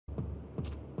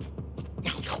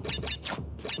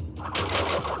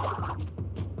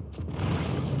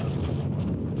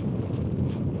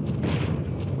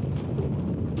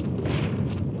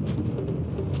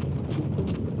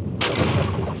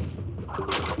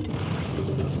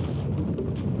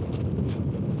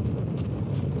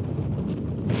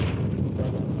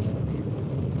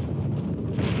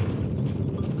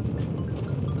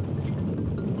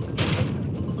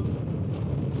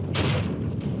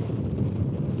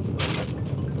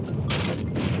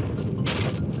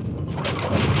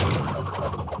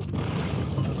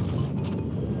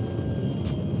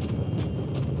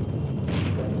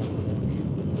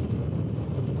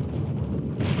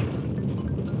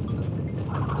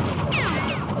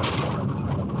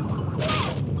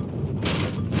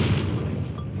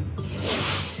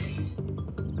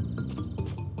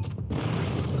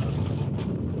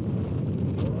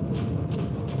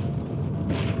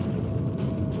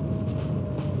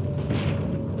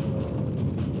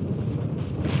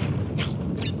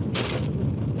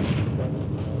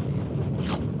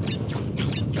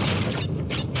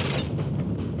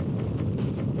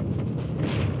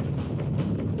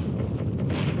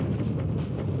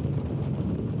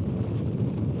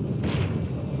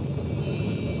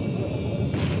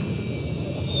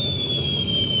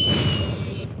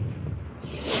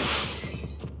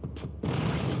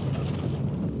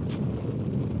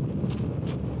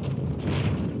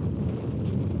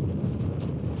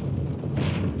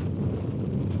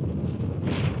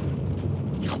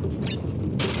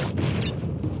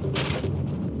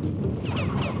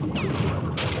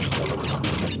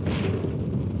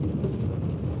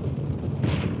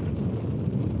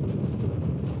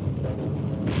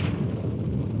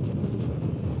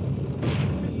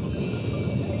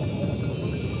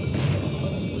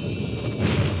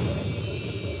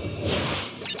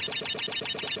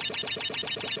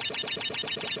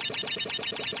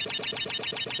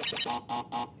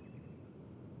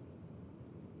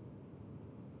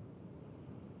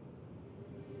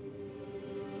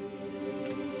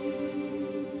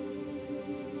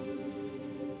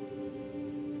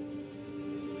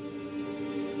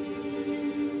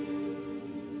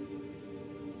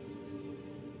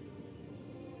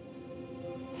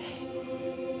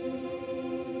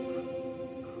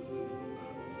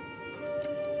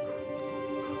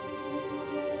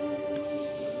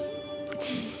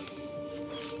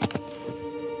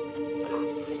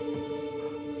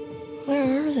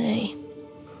Where are they?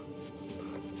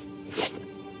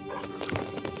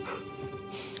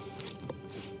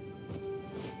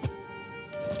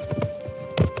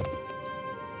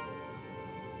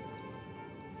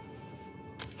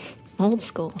 Old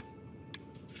school.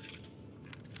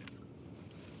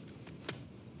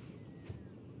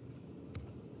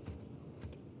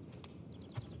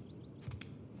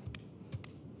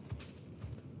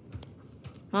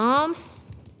 Mom?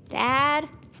 Dad?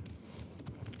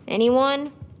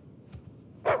 Anyone?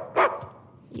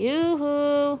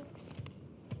 Yoo-hoo!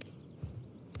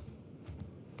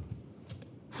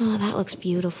 Oh, that looks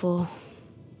beautiful.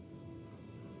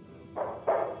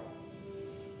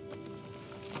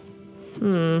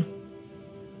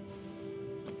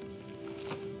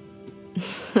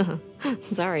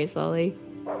 Sorry, Sully.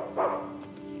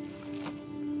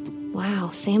 Wow,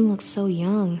 Sam looks so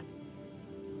young.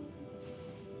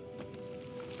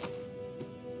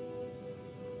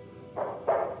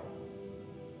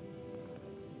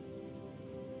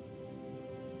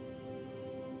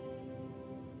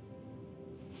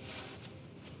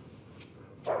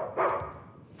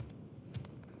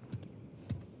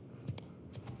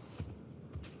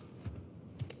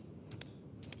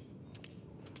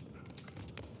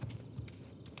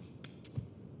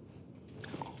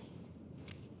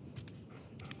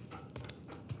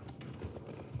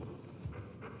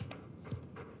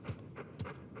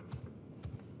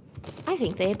 I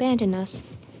think they abandoned us.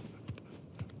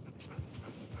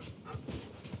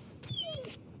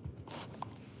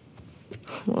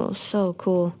 Whoa, so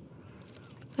cool.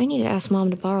 I need to ask Mom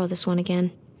to borrow this one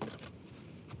again.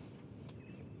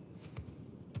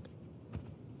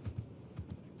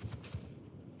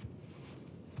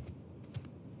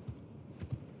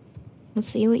 Let's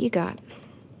see what you got.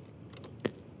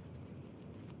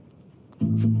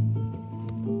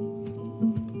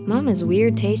 Mom has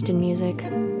weird taste in music,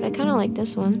 but I kind of like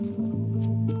this one.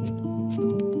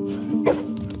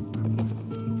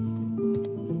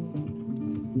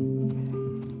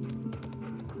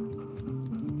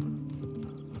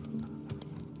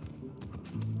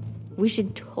 We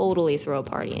should totally throw a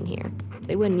party in here.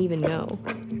 They wouldn't even know.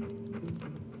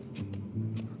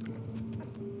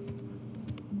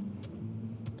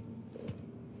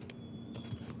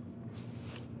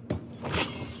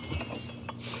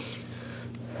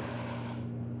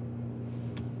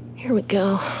 Here we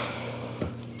go.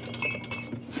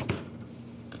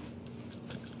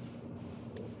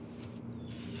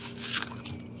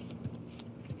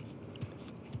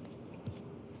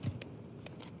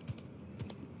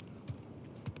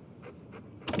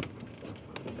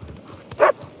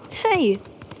 Hey!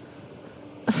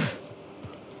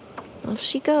 Off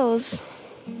she goes.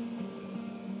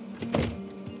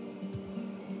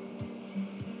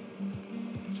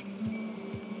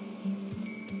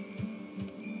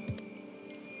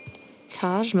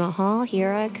 Taj Mahal,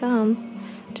 here I come.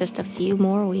 Just a few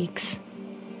more weeks.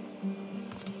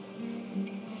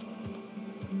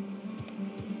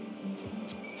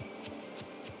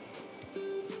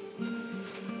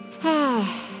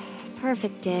 Ah,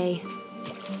 perfect day.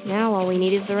 Now all we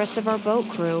need is the rest of our boat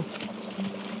crew.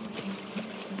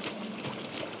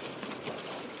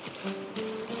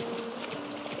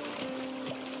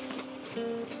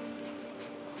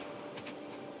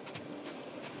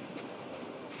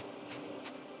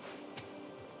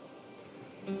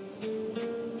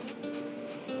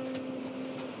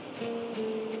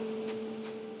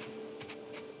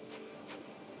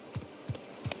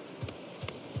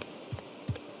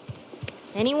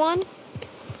 Anyone?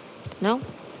 No?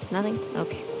 Nothing?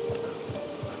 Okay.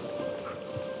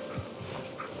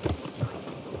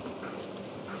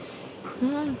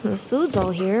 The food's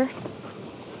all here.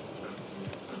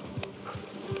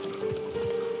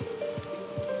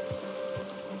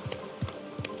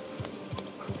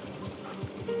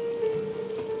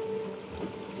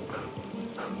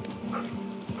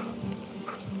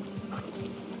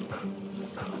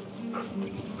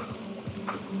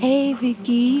 Hey,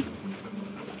 Vicky.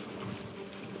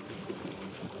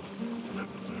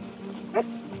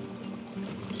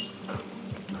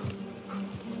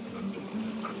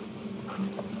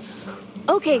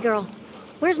 Okay, girl.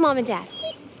 Where's Mom and Dad?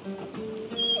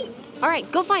 All right,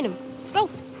 go find them. Go.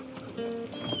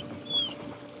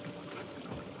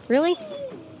 Really?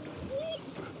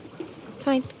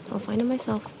 Fine, I'll find them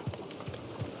myself.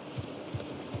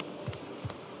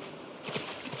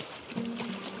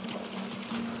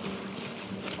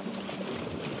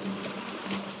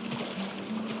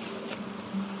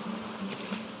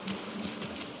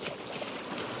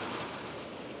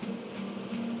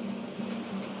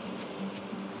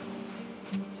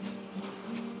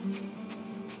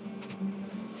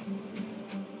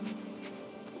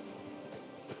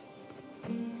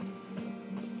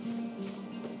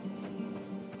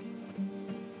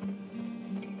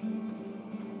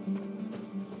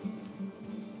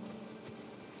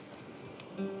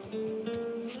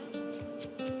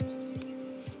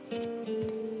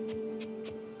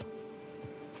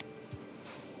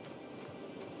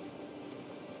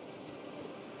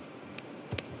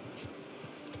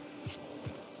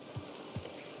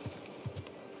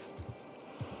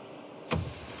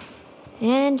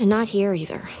 And not here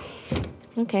either.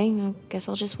 Okay, I guess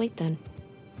I'll just wait then.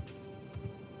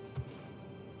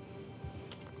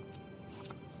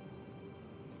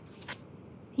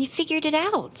 You figured it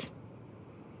out.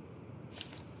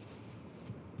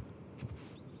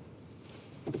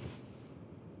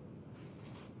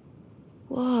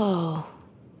 Whoa.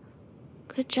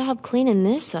 Good job cleaning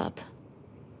this up.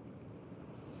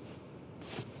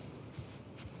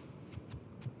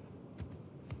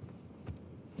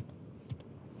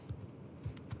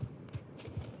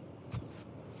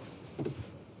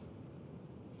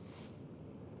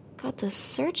 Got the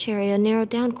search area narrowed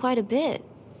down quite a bit.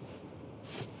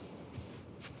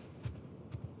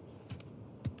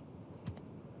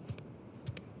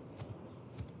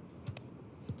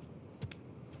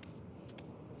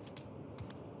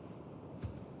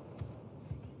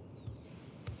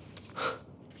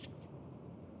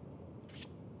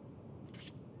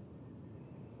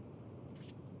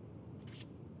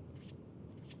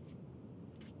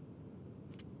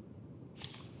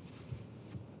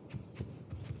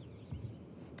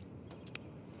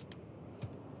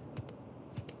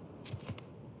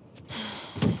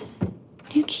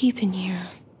 What do you keep in here?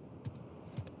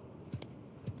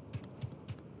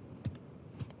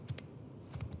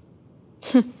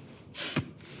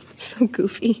 So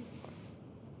goofy.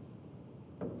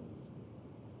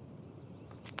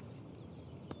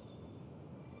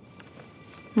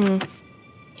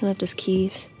 He left his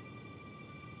keys.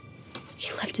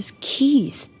 He left his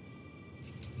keys.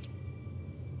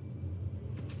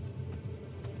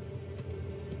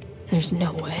 There's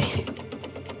no way.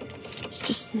 There's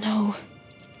just no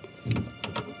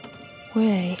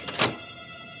way.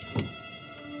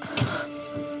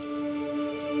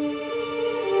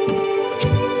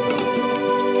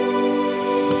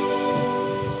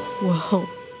 Whoa.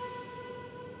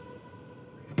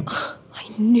 I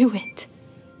knew it.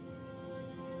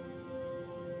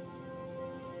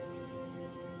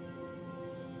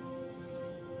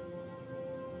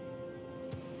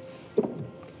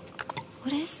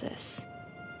 What is this?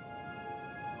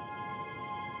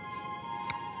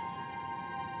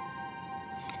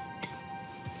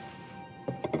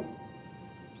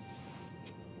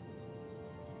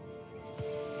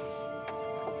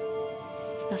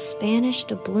 A Spanish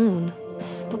doubloon.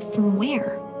 But from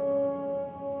where?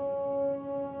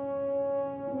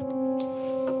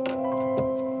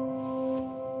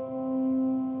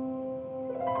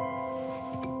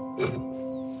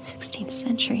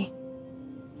 Century.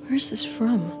 Where is this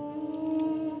from?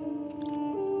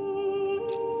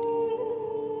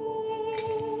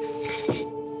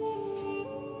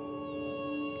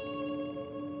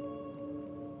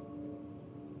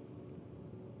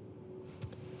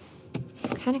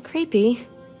 Kinda creepy.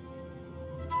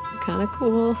 Kinda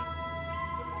cool.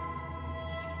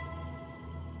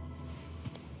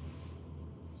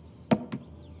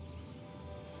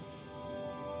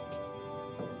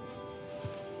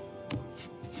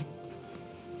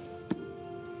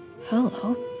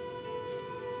 Hello.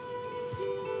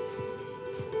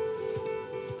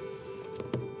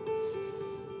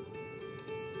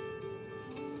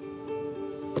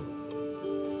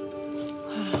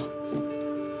 Wow.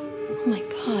 Oh my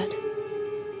God.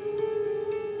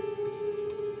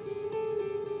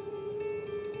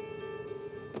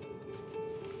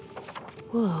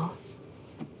 Whoa.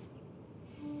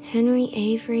 Henry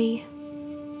Avery.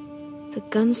 The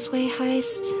Gunsway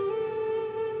heist.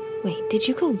 Wait, did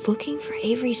you go looking for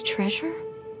Avery's treasure?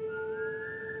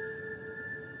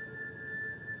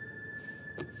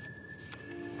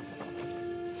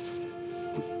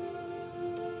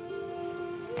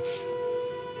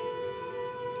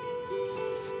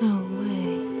 No way.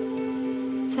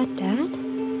 Is that Dad?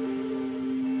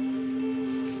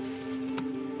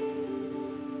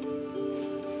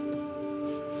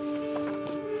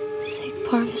 Sig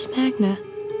Parvis Magna.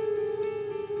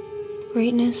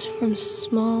 Greatness from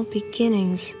small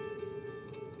beginnings.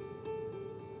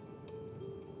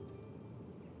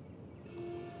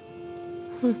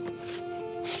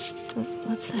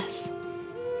 What's this?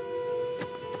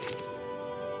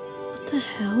 What the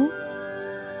hell?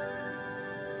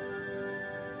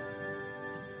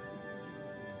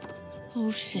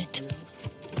 Oh shit.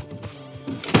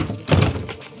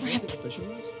 Crap.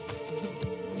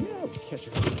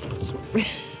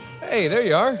 Hey, there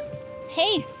you are.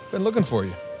 Hey! Been looking for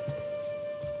you.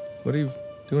 What are you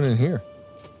doing in here?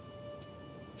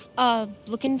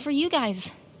 Looking for you guys.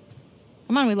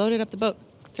 Come on, we loaded up the boat.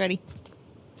 It's ready.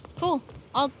 Cool.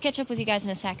 I'll catch up with you guys in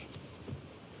a sec.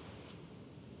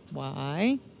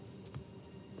 Why?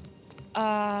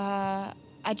 I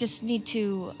just need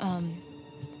to,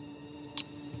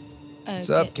 What's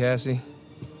up, Cassie?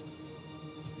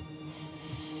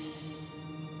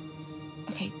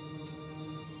 Okay.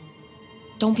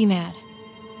 Don't be mad.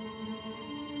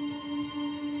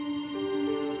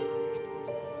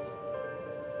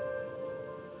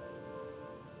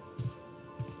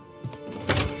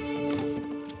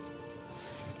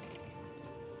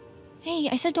 Hey,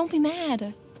 I said don't be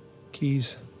mad.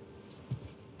 Keys.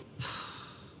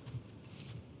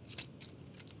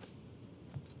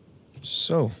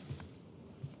 So,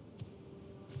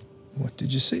 what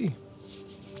did you see?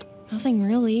 Nothing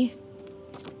really.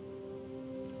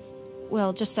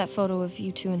 Well, just that photo of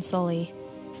you two and Sully.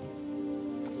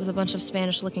 With a bunch of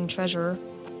Spanish-looking treasure.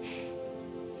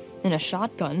 And a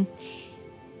shotgun.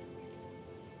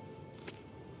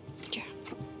 Yeah.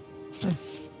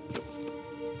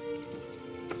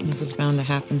 This was bound to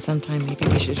happen sometime. Maybe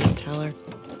we should just tell her.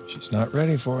 She's not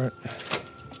ready for it.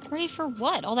 Ready for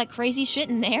what? All that crazy shit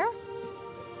in there?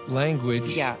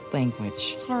 Language. Yeah,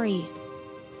 language. Sorry.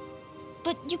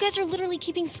 But you guys are literally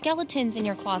keeping skeletons in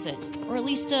your closet. Or at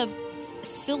least a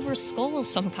silver skull of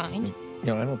some kind. You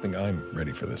know, I don't think I'm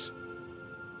ready for this.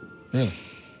 Really?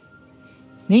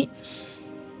 Nate,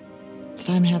 it's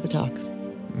time to have the talk.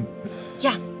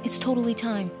 Yeah, it's totally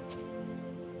time.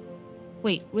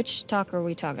 Wait, which talk are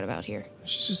we talking about here?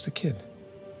 She's just a kid.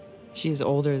 She's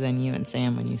older than you and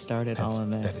Sam when you started all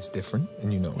of it. That is different,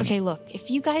 and you know it. Okay, look, if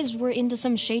you guys were into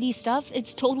some shady stuff,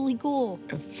 it's totally cool.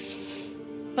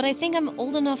 But I think I'm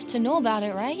old enough to know about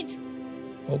it, right?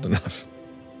 Old enough.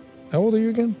 How old are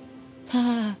you again?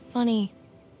 Haha, funny.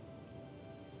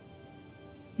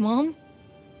 Mom?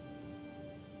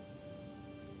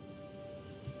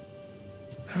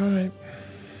 All right.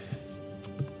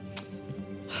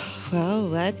 Well,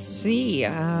 let's see.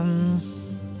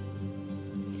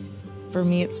 For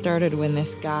me, it started when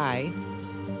this guy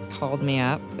called me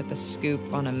up with a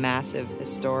scoop on a massive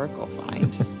historical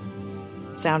find.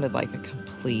 It sounded like a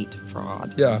complete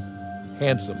fraud. Yeah,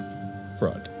 handsome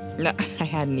fraud. No, I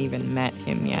hadn't even met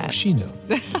him yet. She knew.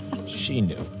 She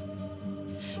knew.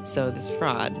 So this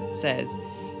fraud says,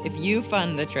 if you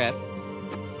fund the trip,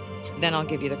 then I'll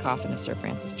give you the coffin of Sir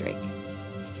Francis Drake.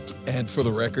 And for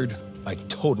the record, I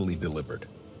totally delivered.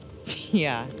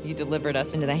 Yeah, you delivered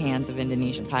us into the hands of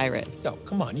Indonesian pirates. No,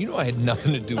 come on. You know I had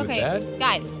nothing to do with that. Okay,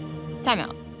 guys, time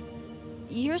out.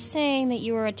 You're saying that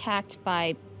you were attacked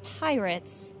by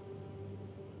pirates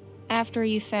after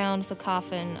you found the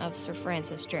coffin of Sir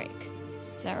Francis Drake.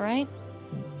 Is that right?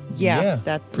 Yeah,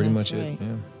 that's pretty much right. it.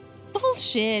 Yeah.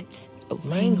 Bullshit.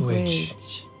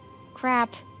 Language.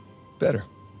 Crap. Better.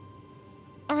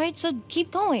 All right, so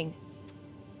keep going.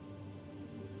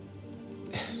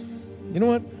 You know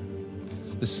what?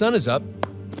 The sun is up.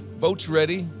 Boat's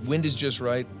ready. Wind is just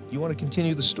right. You want to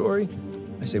continue the story?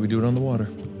 I say we do it on the water.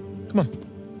 Come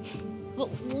on. Well,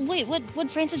 wait,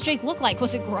 what'd Francis Drake look like?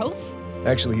 Was it gross?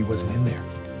 Actually, he wasn't in there.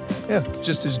 Yeah,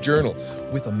 just his journal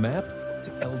with a map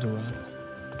to El Dorado.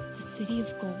 The City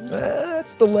of Gold?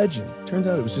 That's the legend. Turns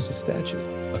out it was just a statue.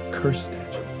 A cursed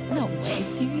statue. No way,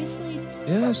 seriously?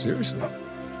 Yeah, seriously.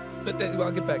 But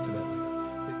I'll get back to that later.